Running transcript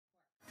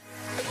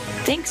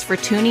Thanks for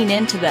tuning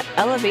in to the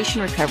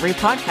Elevation Recovery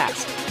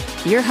Podcast,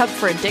 your hub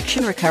for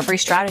addiction recovery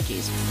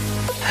strategies,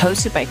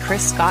 hosted by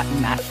Chris Scott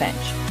and Matt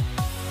Finch.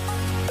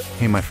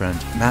 Hey my friend,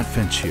 Matt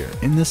Finch here.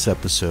 In this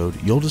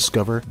episode, you'll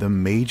discover the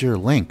major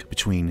link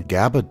between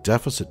GABA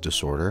deficit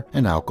disorder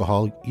and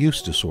alcohol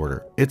use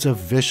disorder. It's a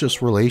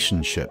vicious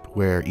relationship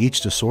where each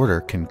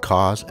disorder can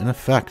cause and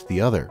affect the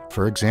other.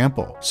 For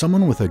example,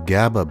 someone with a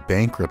GABA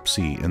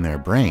bankruptcy in their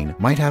brain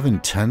might have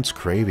intense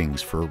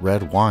cravings for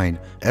red wine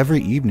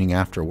every evening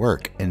after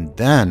work and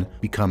then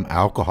become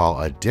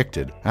alcohol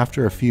addicted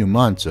after a few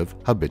months of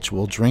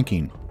habitual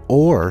drinking.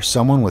 Or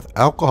someone with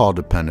alcohol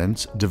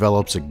dependence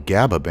develops a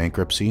GABA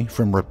bankruptcy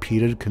from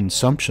repeated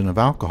consumption of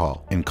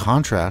alcohol. In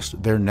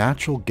contrast, their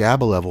natural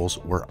GABA levels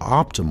were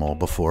optimal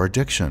before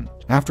addiction.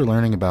 After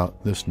learning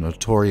about this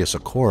notorious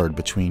accord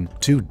between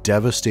two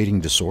devastating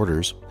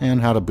disorders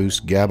and how to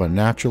boost GABA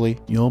naturally,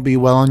 you'll be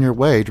well on your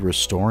way to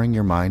restoring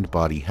your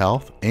mind-body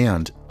health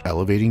and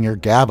elevating your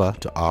GABA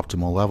to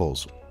optimal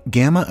levels.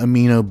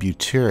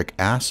 Gamma-aminobutyric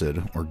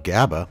acid, or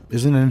GABA,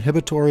 is an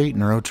inhibitory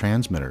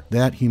neurotransmitter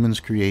that humans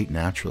create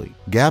naturally.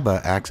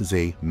 GABA acts as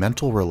a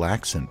mental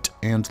relaxant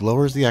and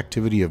lowers the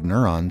activity of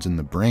neurons in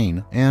the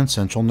brain and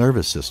central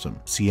nervous system,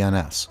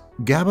 CNS.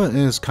 GABA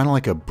is kind of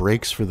like a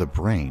brakes for the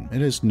brain.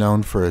 It is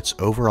known for its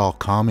overall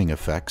calming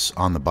effects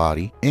on the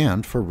body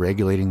and for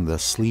regulating the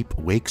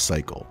sleep-wake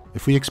cycle.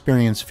 If we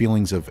experience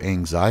feelings of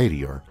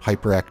anxiety or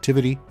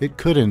hyperactivity, it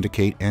could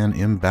indicate an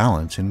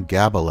imbalance in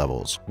GABA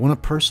levels. When a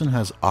person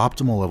has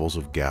optimal levels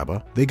of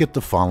GABA, they get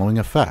the following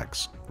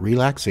effects: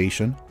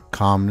 relaxation,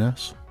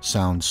 calmness,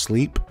 sound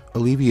sleep,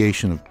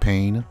 alleviation of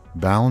pain,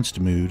 balanced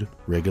mood,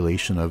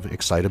 regulation of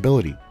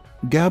excitability.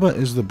 GABA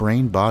is the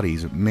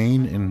brain-body's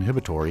main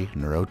inhibitory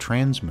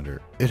neurotransmitter.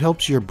 It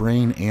helps your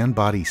brain and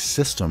body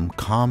system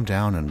calm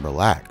down and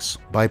relax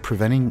by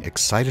preventing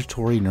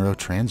excitatory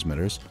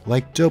neurotransmitters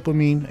like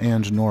dopamine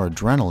and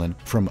noradrenaline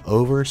from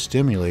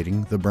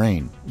overstimulating the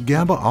brain.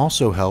 GABA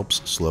also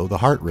helps slow the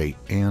heart rate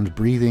and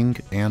breathing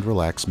and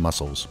relax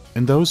muscles.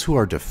 In those who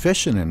are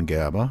deficient in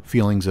GABA,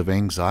 feelings of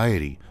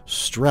anxiety,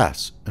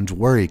 stress, and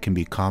worry can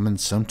be common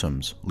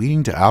symptoms,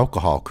 leading to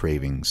alcohol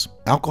cravings.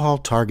 Alcohol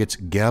targets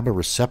GABA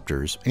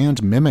receptors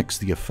and mimics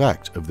the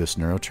effect of this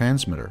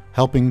neurotransmitter,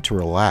 helping to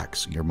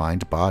relax your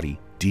mind-body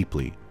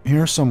deeply.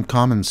 Here are some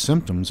common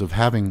symptoms of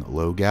having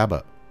low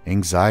GABA: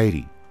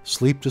 anxiety,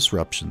 sleep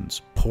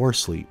disruptions, poor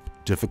sleep,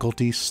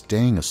 difficulty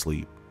staying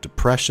asleep,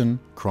 depression,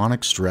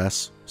 chronic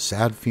stress,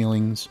 sad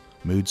feelings,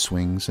 mood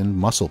swings, and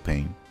muscle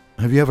pain.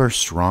 Have you ever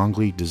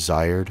strongly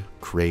desired,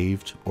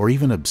 craved, or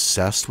even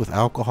obsessed with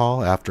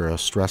alcohol after a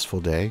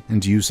stressful day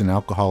and used an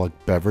alcoholic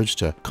beverage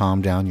to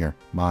calm down your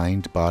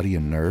mind, body,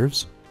 and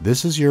nerves?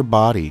 This is your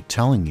body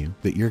telling you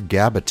that your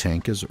GABA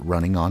tank is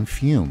running on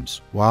fumes.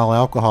 While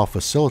alcohol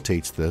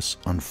facilitates this,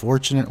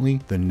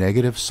 unfortunately, the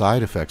negative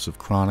side effects of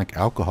chronic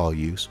alcohol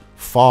use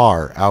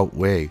far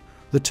outweigh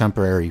the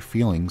temporary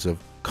feelings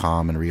of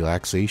calm and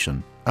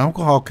relaxation.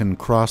 Alcohol can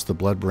cross the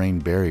blood-brain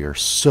barrier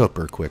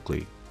super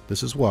quickly.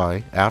 This is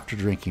why, after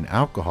drinking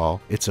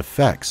alcohol, its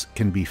effects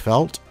can be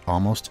felt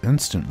almost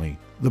instantly.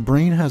 The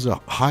brain has a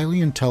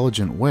highly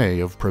intelligent way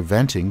of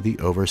preventing the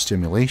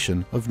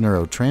overstimulation of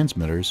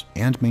neurotransmitters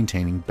and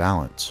maintaining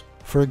balance.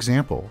 For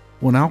example,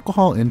 when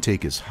alcohol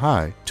intake is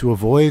high, to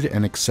avoid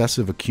an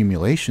excessive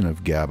accumulation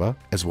of GABA,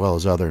 as well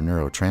as other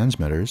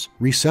neurotransmitters,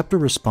 receptor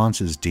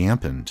response is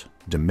dampened,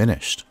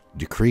 diminished,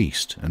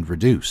 decreased, and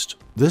reduced.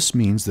 This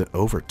means that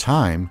over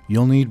time,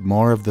 you'll need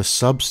more of the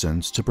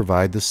substance to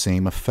provide the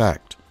same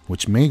effect,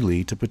 which may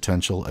lead to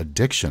potential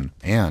addiction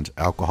and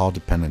alcohol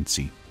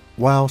dependency.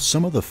 While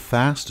some of the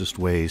fastest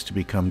ways to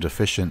become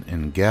deficient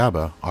in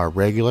GABA are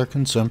regular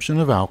consumption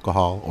of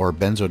alcohol or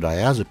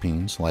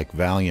benzodiazepines like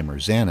Valium or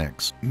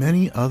Xanax,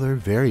 many other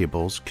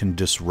variables can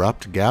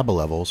disrupt GABA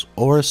levels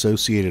or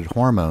associated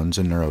hormones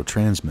and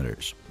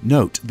neurotransmitters.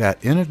 Note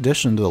that in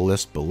addition to the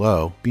list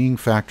below being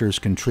factors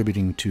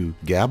contributing to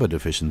GABA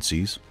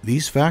deficiencies,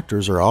 these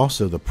factors are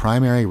also the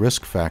primary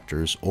risk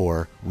factors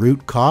or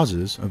root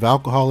causes of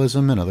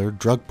alcoholism and other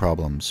drug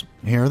problems.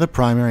 Here are the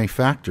primary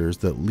factors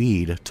that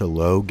lead to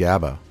low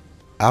GABA: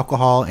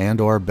 alcohol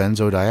and/or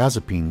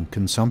benzodiazepine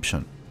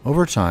consumption.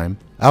 Over time,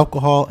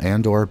 alcohol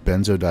and/or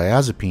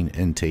benzodiazepine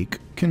intake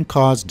can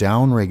cause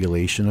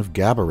downregulation of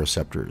GABA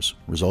receptors,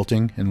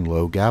 resulting in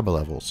low GABA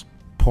levels.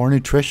 Poor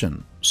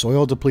nutrition,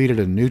 soil depleted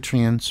in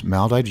nutrients,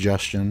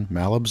 maldigestion,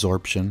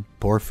 malabsorption,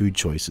 poor food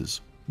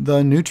choices.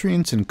 The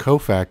nutrients and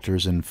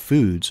cofactors in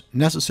foods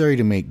necessary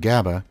to make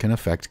GABA can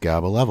affect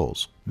GABA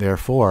levels.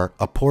 Therefore,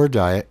 a poor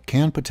diet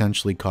can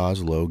potentially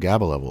cause low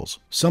GABA levels.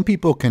 Some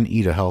people can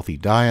eat a healthy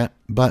diet,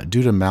 but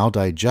due to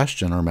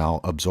maldigestion or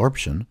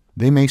malabsorption,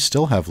 they may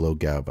still have low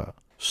GABA.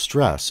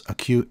 Stress,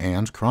 acute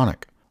and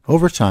chronic.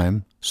 Over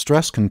time,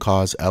 stress can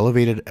cause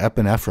elevated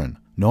epinephrine,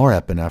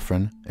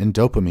 norepinephrine, and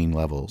dopamine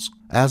levels.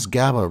 As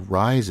GABA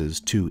rises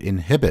to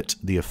inhibit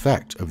the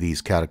effect of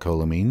these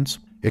catecholamines,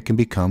 it can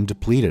become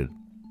depleted.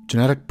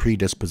 Genetic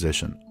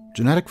predisposition.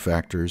 Genetic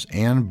factors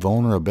and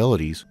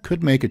vulnerabilities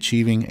could make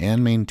achieving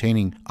and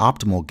maintaining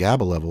optimal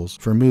GABA levels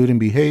for mood and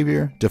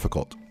behavior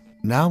difficult.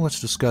 Now let's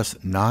discuss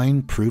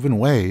 9 proven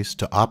ways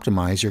to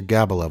optimize your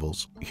GABA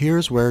levels.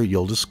 Here's where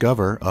you'll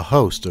discover a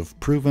host of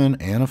proven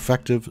and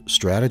effective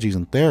strategies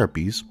and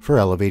therapies for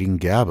elevating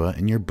GABA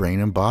in your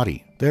brain and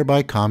body,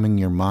 thereby calming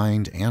your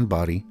mind and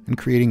body and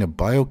creating a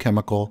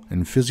biochemical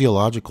and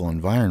physiological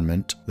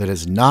environment that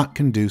is not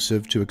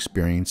conducive to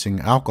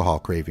experiencing alcohol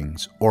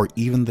cravings or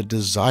even the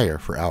desire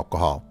for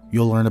alcohol.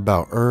 You'll learn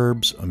about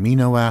herbs,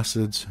 amino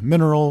acids,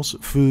 minerals,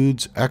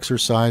 foods,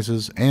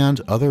 exercises,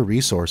 and other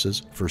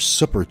resources for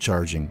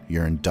supercharging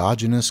your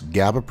endogenous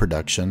GABA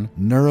production,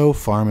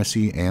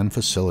 neuropharmacy, and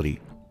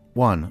facility.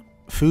 1.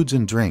 Foods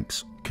and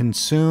drinks.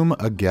 Consume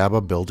a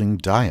GABA-building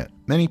diet.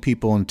 Many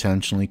people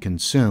intentionally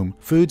consume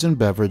foods and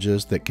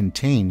beverages that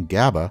contain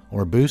GABA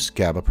or boost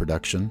GABA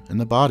production in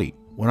the body.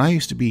 When I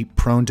used to be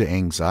prone to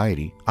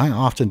anxiety, I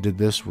often did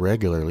this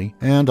regularly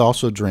and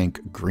also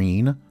drank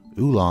green,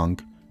 oolong,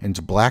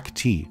 and black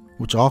tea,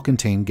 which all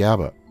contain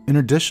GABA. In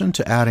addition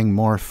to adding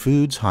more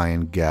foods high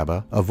in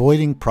GABA,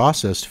 avoiding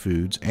processed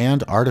foods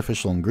and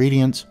artificial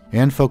ingredients,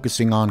 and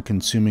focusing on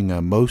consuming a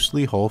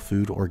mostly whole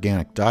food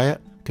organic diet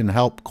can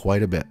help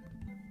quite a bit.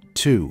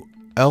 2.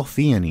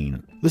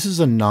 L-theanine. This is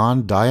a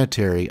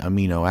non-dietary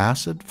amino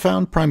acid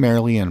found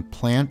primarily in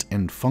plant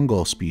and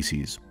fungal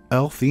species.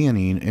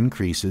 L-theanine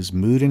increases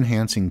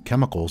mood-enhancing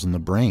chemicals in the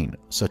brain,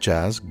 such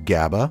as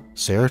GABA,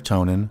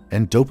 serotonin,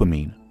 and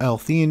dopamine.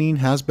 L-theanine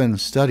has been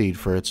studied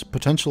for its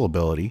potential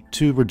ability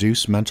to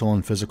reduce mental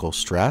and physical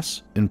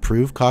stress,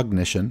 improve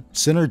cognition,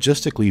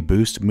 synergistically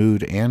boost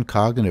mood and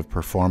cognitive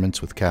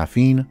performance with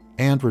caffeine,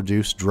 and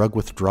reduce drug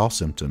withdrawal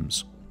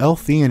symptoms.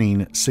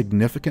 L-theanine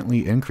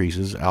significantly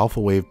increases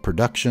alpha wave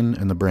production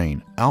in the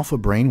brain. Alpha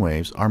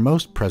brainwaves are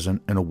most present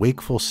in a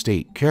wakeful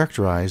state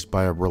characterized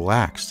by a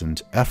relaxed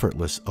and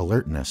effortless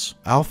alertness.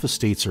 Alpha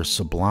states are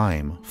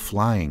sublime,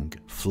 flying,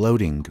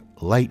 floating,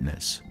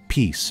 lightness,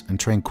 peace, and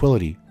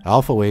tranquility.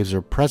 Alpha waves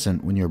are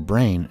present when your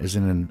brain is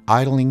in an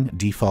idling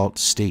default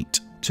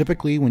state,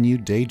 typically when you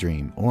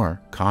daydream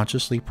or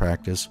consciously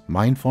practice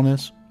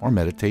mindfulness or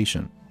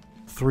meditation.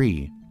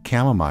 3.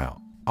 Chamomile.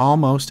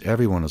 Almost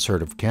everyone has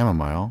heard of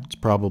chamomile. It's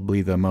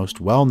probably the most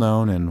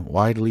well-known and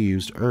widely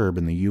used herb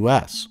in the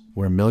US,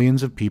 where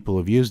millions of people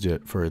have used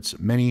it for its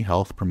many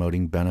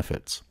health-promoting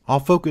benefits.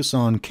 I'll focus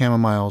on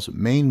chamomile's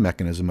main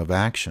mechanism of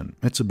action,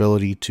 its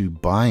ability to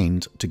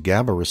bind to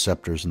GABA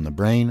receptors in the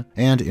brain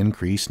and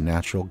increase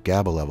natural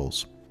GABA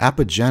levels.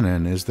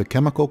 Apigenin is the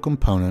chemical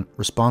component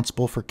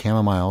responsible for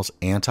chamomile's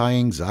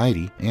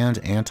anti-anxiety and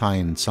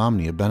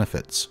anti-insomnia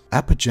benefits.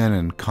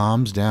 Apigenin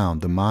calms down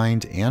the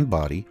mind and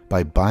body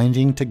by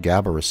binding to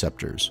GABA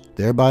receptors,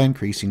 thereby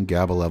increasing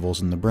GABA levels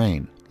in the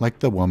brain, like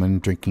the woman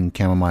drinking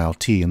chamomile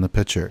tea in the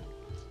picture.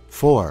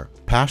 4.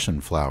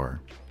 Passion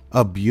flower.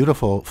 A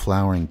beautiful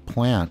flowering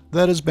plant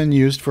that has been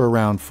used for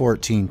around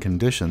 14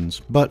 conditions,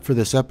 but for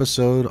this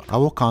episode, I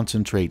will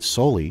concentrate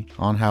solely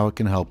on how it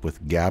can help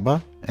with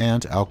GABA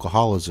and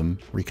alcoholism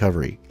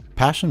recovery.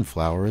 Passion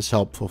flower is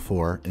helpful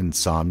for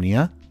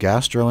insomnia,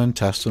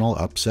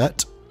 gastrointestinal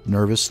upset,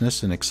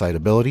 nervousness and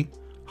excitability,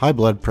 high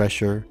blood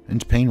pressure,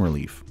 and pain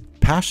relief.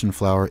 Passion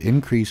flower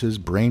increases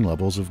brain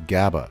levels of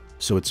GABA,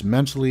 so it's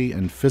mentally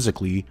and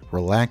physically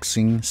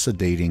relaxing,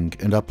 sedating,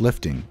 and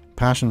uplifting.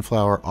 Passion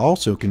flower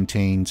also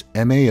contains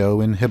MAO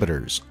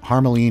inhibitors,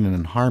 harmaline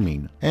and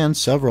harmine, and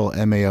several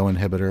MAO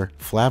inhibitor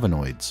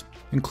flavonoids,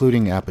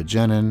 including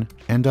apigenin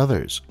and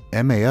others.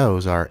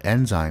 MAOs are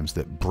enzymes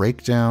that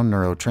break down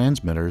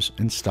neurotransmitters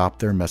and stop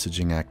their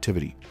messaging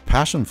activity.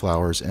 Passion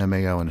flower's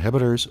MAO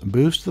inhibitors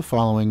boost the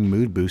following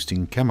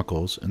mood-boosting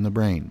chemicals in the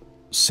brain: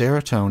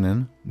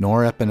 serotonin,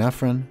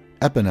 norepinephrine,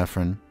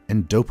 epinephrine,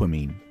 and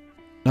dopamine.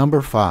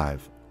 Number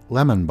 5.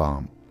 Lemon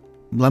balm.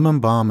 Lemon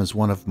balm is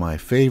one of my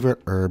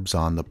favorite herbs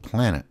on the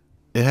planet.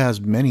 It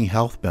has many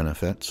health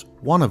benefits,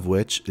 one of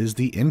which is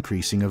the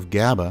increasing of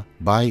GABA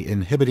by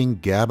inhibiting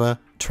GABA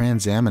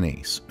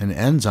transaminase, an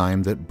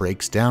enzyme that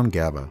breaks down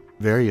GABA.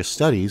 Various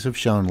studies have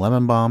shown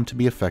lemon balm to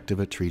be effective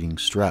at treating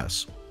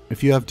stress.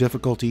 If you have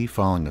difficulty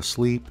falling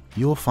asleep,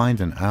 you will find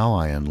an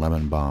ally in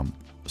lemon balm.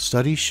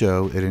 Studies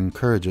show it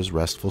encourages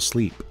restful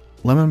sleep.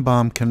 Lemon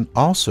balm can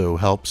also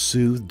help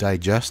soothe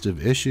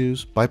digestive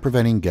issues by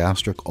preventing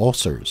gastric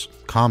ulcers,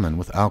 common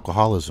with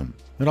alcoholism.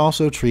 It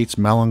also treats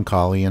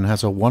melancholy and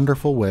has a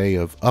wonderful way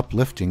of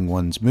uplifting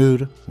one's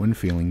mood when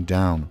feeling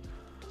down.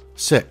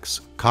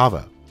 6.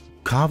 Kava.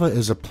 Kava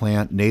is a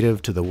plant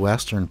native to the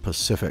Western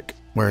Pacific,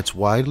 where it's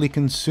widely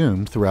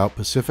consumed throughout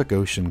Pacific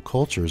Ocean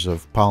cultures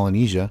of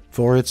Polynesia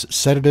for its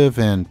sedative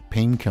and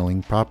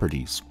pain-killing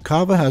properties.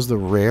 Kava has the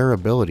rare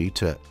ability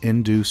to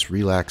induce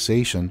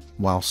relaxation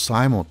while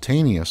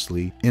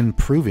simultaneously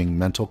improving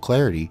mental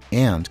clarity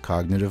and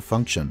cognitive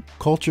function.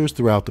 Cultures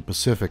throughout the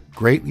Pacific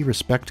greatly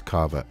respect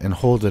kava and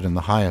hold it in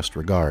the highest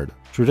regard.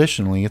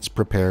 Traditionally, it's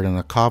prepared in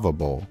a kava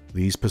bowl.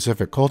 These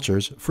Pacific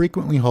cultures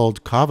frequently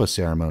hold kava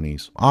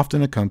ceremonies,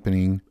 often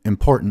accompanying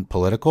important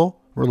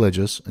political,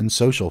 religious, and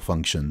social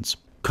functions.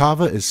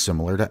 Kava is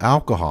similar to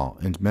alcohol,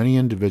 and many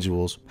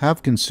individuals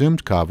have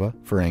consumed kava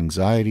for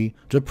anxiety,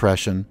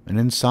 depression, and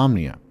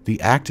insomnia. The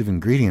active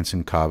ingredients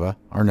in kava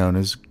are known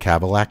as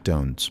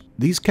cavalactones.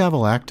 These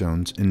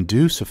cavalactones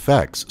induce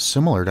effects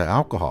similar to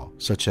alcohol,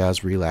 such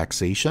as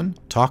relaxation,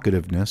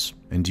 talkativeness,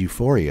 and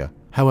euphoria.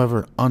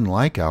 However,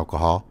 unlike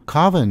alcohol,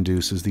 kava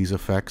induces these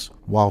effects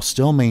while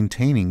still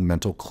maintaining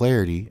mental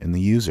clarity in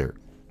the user.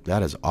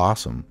 That is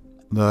awesome.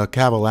 The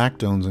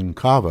cavalactones in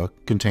kava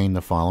contain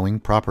the following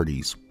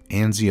properties: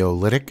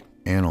 anxiolytic,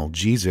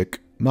 analgesic,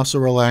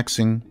 muscle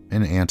relaxing,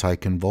 and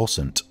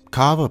anticonvulsant.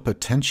 Kava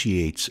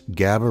potentiates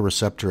GABA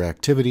receptor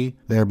activity,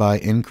 thereby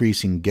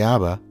increasing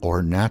GABA,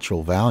 or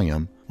natural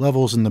Valium,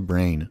 levels in the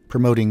brain,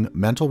 promoting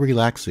mental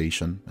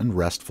relaxation and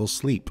restful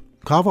sleep.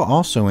 Kava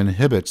also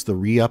inhibits the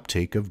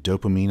reuptake of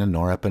dopamine and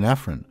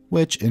norepinephrine,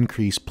 which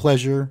increase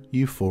pleasure,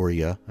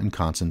 euphoria, and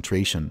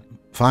concentration.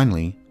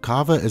 Finally,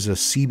 kava is a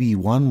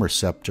CB1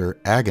 receptor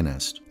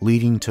agonist,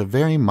 leading to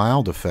very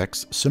mild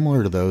effects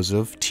similar to those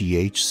of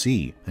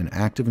THC, an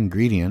active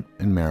ingredient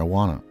in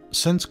marijuana.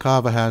 Since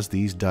kava has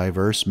these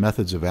diverse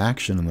methods of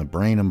action in the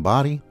brain and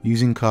body,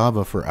 using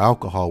kava for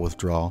alcohol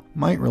withdrawal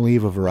might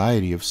relieve a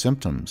variety of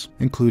symptoms,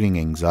 including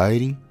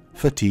anxiety,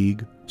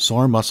 fatigue,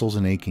 sore muscles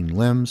and aching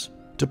limbs,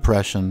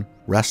 depression,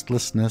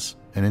 restlessness,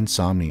 and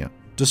insomnia.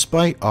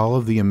 Despite all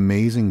of the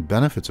amazing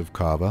benefits of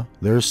kava,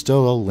 there is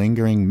still a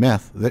lingering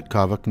myth that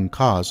kava can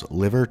cause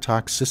liver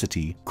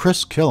toxicity.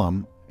 Chris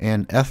Killam,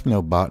 an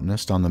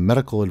ethnobotanist on the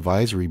medical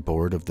advisory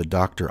board of the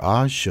Dr.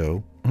 Oz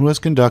show, who has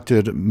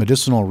conducted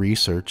medicinal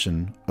research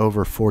in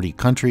over 40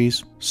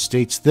 countries,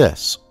 states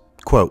this,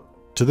 quote,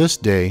 "To this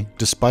day,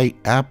 despite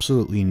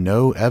absolutely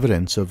no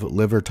evidence of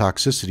liver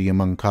toxicity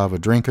among kava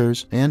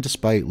drinkers, and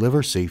despite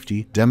liver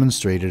safety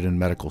demonstrated in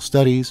medical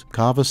studies,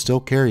 kava still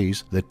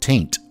carries the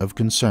taint of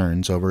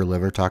concerns over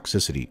liver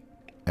toxicity."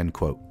 End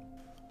quote.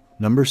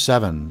 Number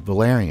 7.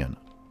 Valerian.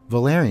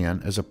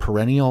 Valerian is a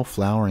perennial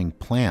flowering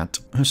plant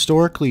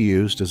historically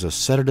used as a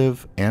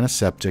sedative,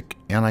 antiseptic,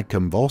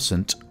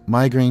 anticonvulsant,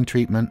 migraine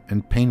treatment,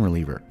 and pain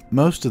reliever.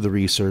 Most of the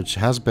research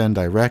has been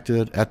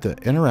directed at the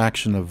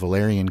interaction of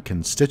valerian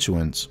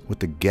constituents with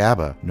the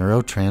GABA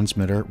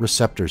neurotransmitter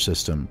receptor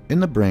system. In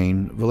the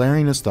brain,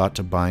 valerian is thought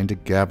to bind to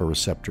GABA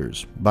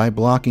receptors. By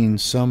blocking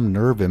some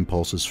nerve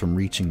impulses from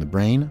reaching the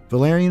brain,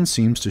 valerian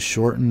seems to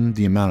shorten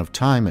the amount of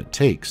time it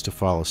takes to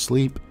fall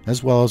asleep,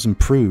 as well as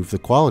improve the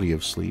quality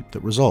of sleep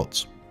that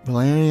results.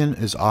 Valerian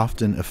is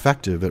often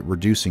effective at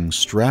reducing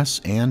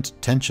stress and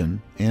tension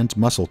and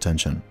muscle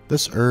tension.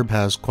 This herb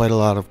has quite a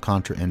lot of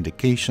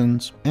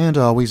contraindications, and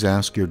always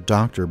ask your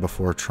doctor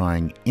before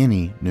trying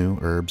any new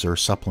herbs or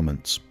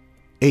supplements.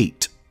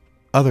 8.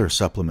 Other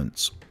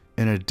supplements.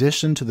 In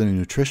addition to the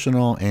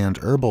nutritional and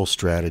herbal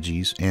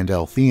strategies and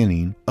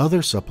L-theanine,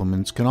 other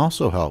supplements can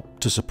also help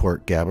to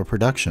support GABA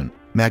production.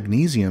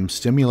 Magnesium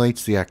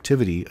stimulates the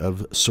activity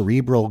of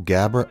cerebral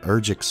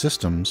GABAergic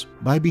systems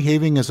by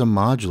behaving as a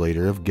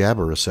modulator of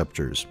GABA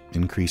receptors,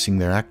 increasing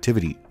their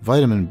activity.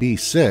 Vitamin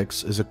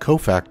B6 is a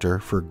cofactor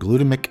for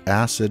glutamic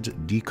acid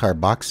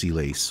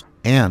decarboxylase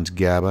and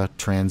GABA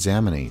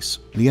transaminase,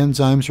 the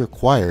enzymes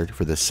required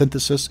for the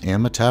synthesis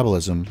and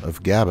metabolism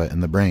of GABA in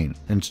the brain.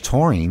 And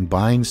taurine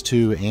binds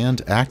to and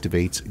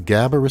activates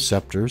GABA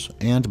receptors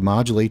and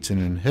modulates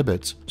and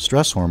inhibits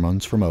stress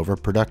hormones from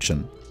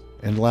overproduction.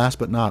 And last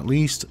but not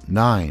least,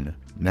 9.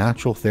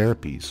 Natural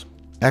therapies.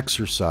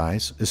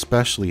 Exercise,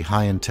 especially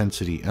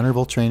high-intensity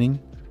interval training,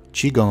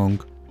 Qigong,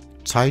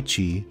 Tai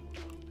Chi,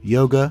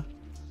 yoga,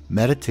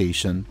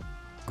 meditation,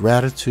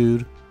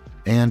 gratitude,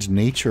 and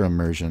nature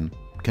immersion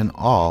can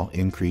all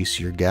increase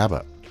your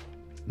GABA.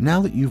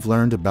 Now that you've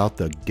learned about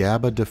the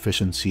GABA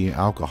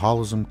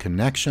deficiency-alcoholism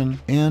connection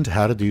and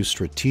how to do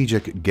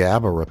strategic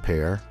GABA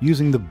repair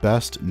using the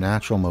best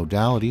natural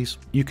modalities,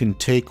 you can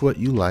take what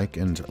you like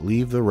and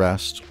leave the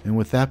rest. And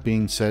with that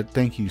being said,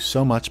 thank you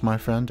so much, my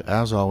friend,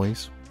 as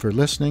always, for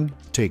listening.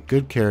 Take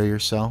good care of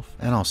yourself,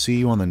 and I'll see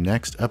you on the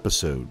next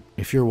episode.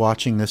 If you're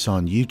watching this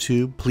on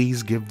YouTube,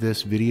 please give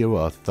this video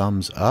a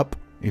thumbs up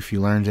if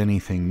you learned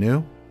anything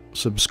new.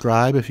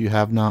 Subscribe if you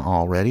have not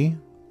already,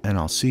 and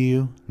I'll see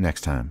you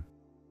next time.